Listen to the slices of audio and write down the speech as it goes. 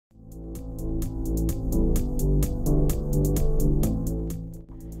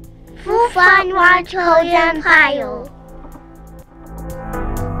fun watch CodesEmpire.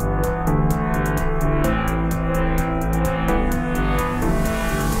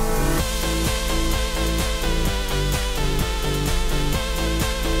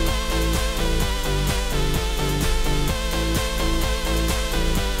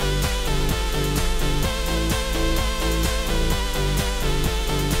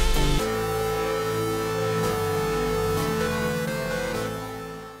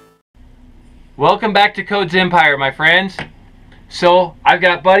 Welcome back to CodesEmpire, my friends. So I've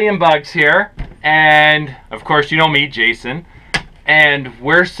got Buddy and Bugs here, and of course you know me, Jason, and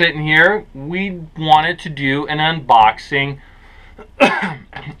we're sitting here. We wanted to do an unboxing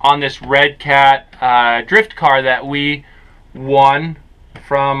on this Redcat drift car that we won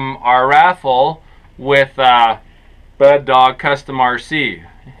from our raffle with Bud Dog Custom RC.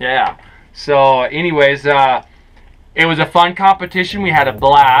 Yeah. So anyways, it was a fun competition. We had a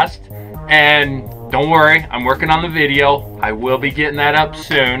blast. And don't worry, I'm working on the video. I will be getting that up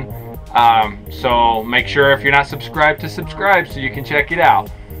soon. So make sure if you're not subscribed to subscribe so you can check it out.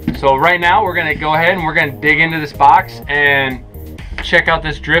 So right now we're gonna go ahead and we're gonna dig into this box and check out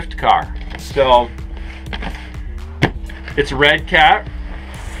this drift car. So it's a Redcat.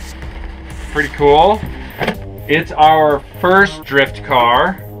 Pretty cool. It's our first drift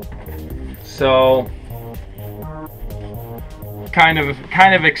car. So kind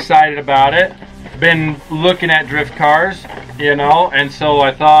of excited about it. Been looking at drift cars, you know, and so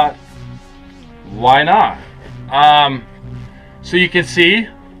I thought, why not? So you can see,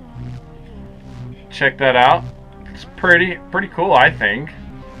 check that out. It's pretty cool, I think.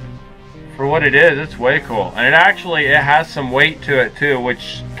 For what it is, it's way cool. And it has some weight to it too,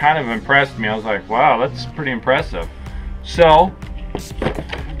 which kind of impressed me. I was like, wow, that's pretty impressive. So,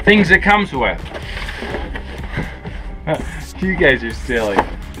 things it comes with. You guys are silly.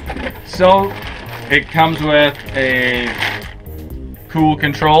 So it comes with a cool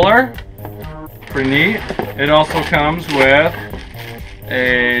controller, pretty neat. It also comes with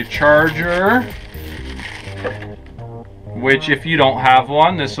a charger, which if you don't have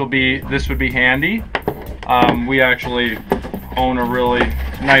one, this would be handy. We actually own a really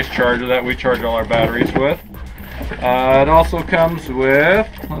nice charger that we charge all our batteries with. It also comes with,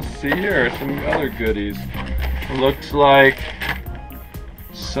 let's see here, some other goodies. Looks like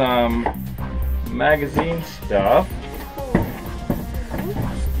some magazine stuff,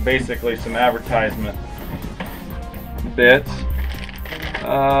 basically some advertisement bits,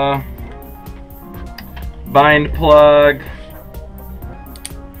 bind plug.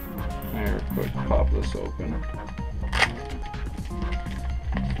 Here, quick, pop this open.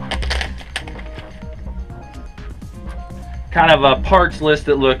 Kind of a parts list,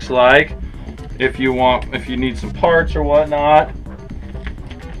 it looks like. If you need some parts or whatnot.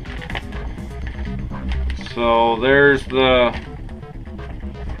 So there's the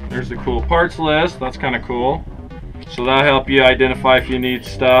cool parts list. That's kind of cool. So that'll help you identify if you need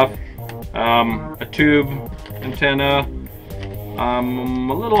stuff. A tube antenna. I'm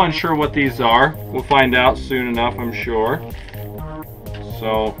a little unsure what these are. We'll find out soon enough, I'm sure.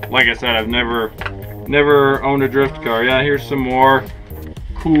 So like I said, I've never owned a drift car. Yeah, here's some more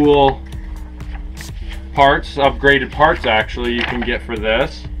cool parts, upgraded parts actually you can get for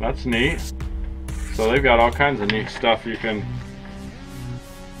this. That's neat. So they've got all kinds of neat stuff you can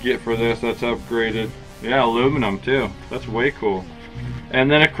get for this that's upgraded. Yeah, aluminum too. That's way cool.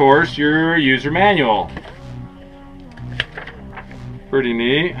 And then of course your user manual. Pretty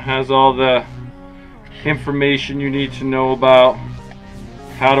neat. Has all the information you need to know about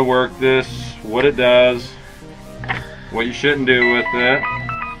how to work this, what it does, what you shouldn't do with it.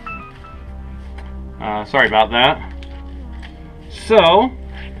 Sorry about that. So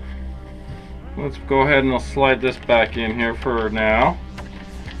let's go ahead and I'll slide this back in here for now.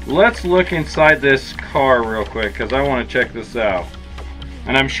 Let's look inside this car real quick because I want to check this out.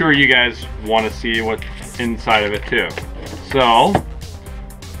 And I'm sure you guys want to see what's inside of it too. So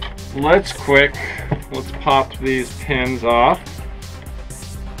let's pop these pins off.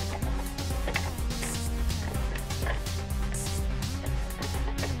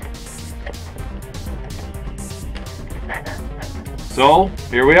 So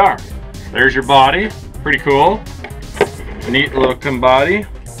here we are. There's your body. Pretty cool. Neat looking body.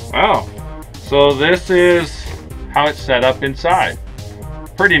 Wow. So this is how it's set up inside.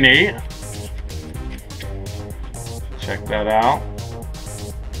 Pretty neat. Check that out.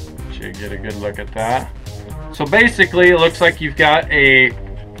 So you get a good look at that. So basically it looks like you've got a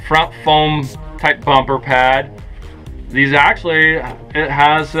front foam type bumper pad. These actually, it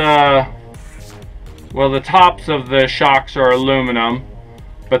has well, the tops of the shocks are aluminum,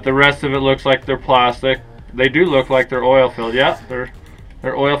 but the rest of it looks like they're plastic. They do look like they're oil filled. Yeah, they're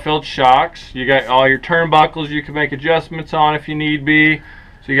oil filled shocks. You got all your turnbuckles you can make adjustments on if you need be.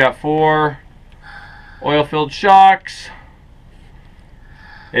 So you got 4 oil filled shocks.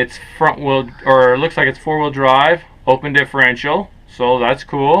 It's front wheel, or it looks like it's 4-wheel drive, open differential, so that's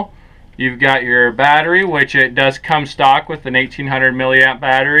cool. You've got your battery, which it does come stock with an 1800 milliamp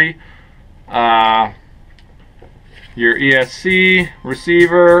battery. Your ESC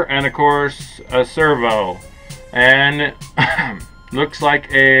receiver, and of course a servo. And looks like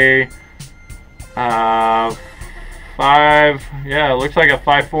a it looks like a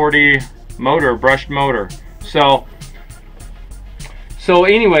 540 motor, brushed motor. So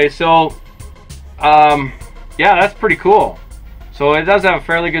anyway, yeah, that's pretty cool. So it does have a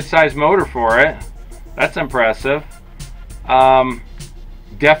fairly good sized motor for it. That's impressive.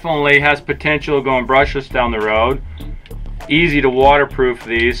 Definitely has potential going brushless down the road. Easy to waterproof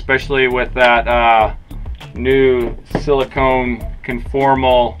these, especially with that new silicone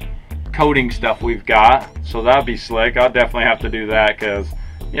conformal coating stuff we've got. So that'd be slick. I'll definitely have to do that, because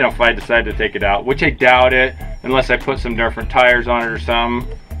you know, if I decide to take it out, which I doubt it unless I put some different tires on it or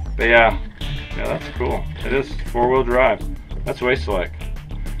something. But yeah, that's cool. It is 4-wheel drive. That's way slick.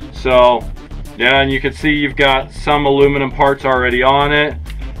 So yeah, and you can see you've got some aluminum parts already on it.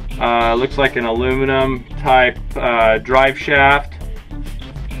 Looks like an aluminum type drive shaft.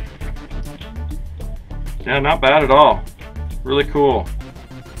 Yeah, not bad at all. Really cool.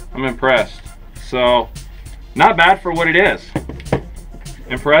 I'm impressed. So not bad for what it is.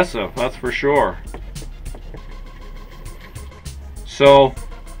 Impressive, that's for sure. So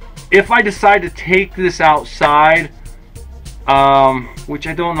if I decide to take this outside, which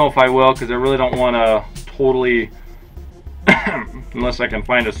I don't know if I will, because I really don't want to totally unless I can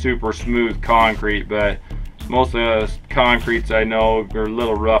find a super smooth concrete, but most of the concretes I know are a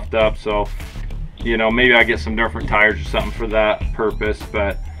little roughed up, so you know, maybe I get some different tires or something for that purpose.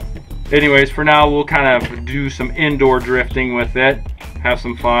 But anyways, for now we'll kind of do some indoor drifting with it, have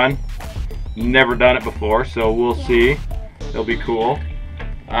some fun. Never done it before, so we'll see. It'll be cool.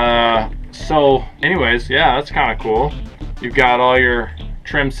 So anyways, yeah, that's kind of cool. You've got all your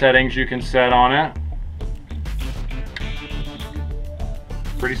trim settings you can set on it.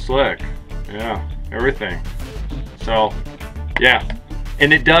 Pretty slick. Yeah, everything. So yeah,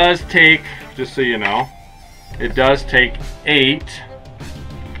 and it does take, just so you know, it does take 8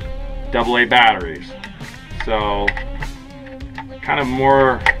 AA batteries. So kind of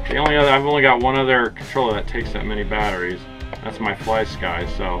more, the only other, I've only got one other controller that takes that many batteries. That's my Fly Sky,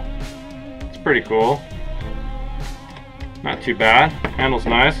 so it's pretty cool. Not too bad. Handles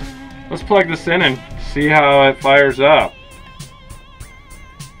nice. Let's plug this in and see how it fires up.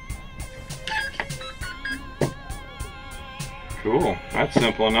 Cool. That's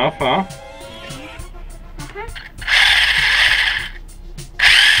simple enough, huh?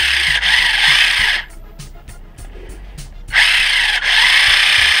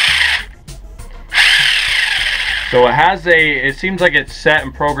 So it has a, it seems like it's set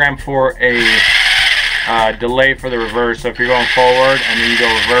and programmed for a delay for the reverse. So if you're going forward and then you go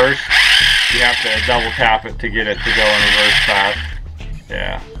reverse, you have to double tap it to get it to go in reverse fast.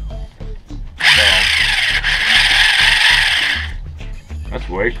 Yeah. So that's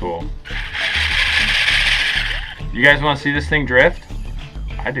way cool. You guys want to see this thing drift?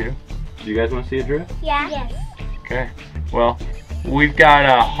 I do. Do you guys want to see it drift? Yeah. Yes. Okay. Well, we've got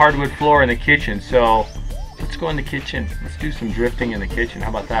a hardwood floor in the kitchen, so let's go in the kitchen. Let's do some drifting in the kitchen. How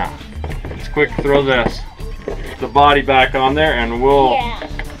about that? Let's quick throw the body back on there, and we'll. Yeah.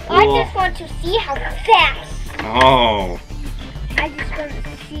 I just want to see how fast. Oh. I just want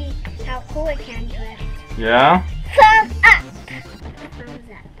to see how cool it can drift. Yeah. Thumbs up. Thumbs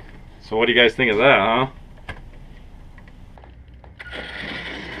up. So what do you guys think of that, huh?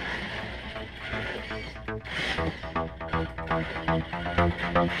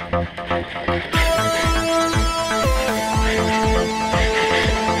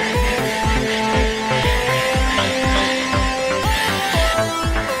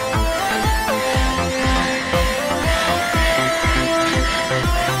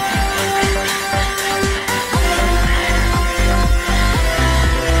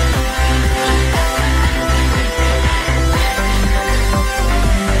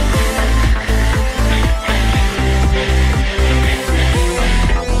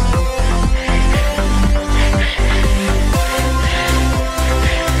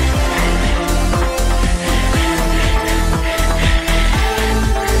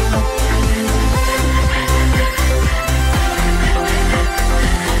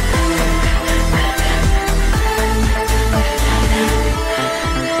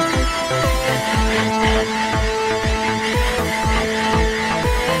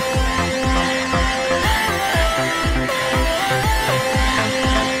 Bye.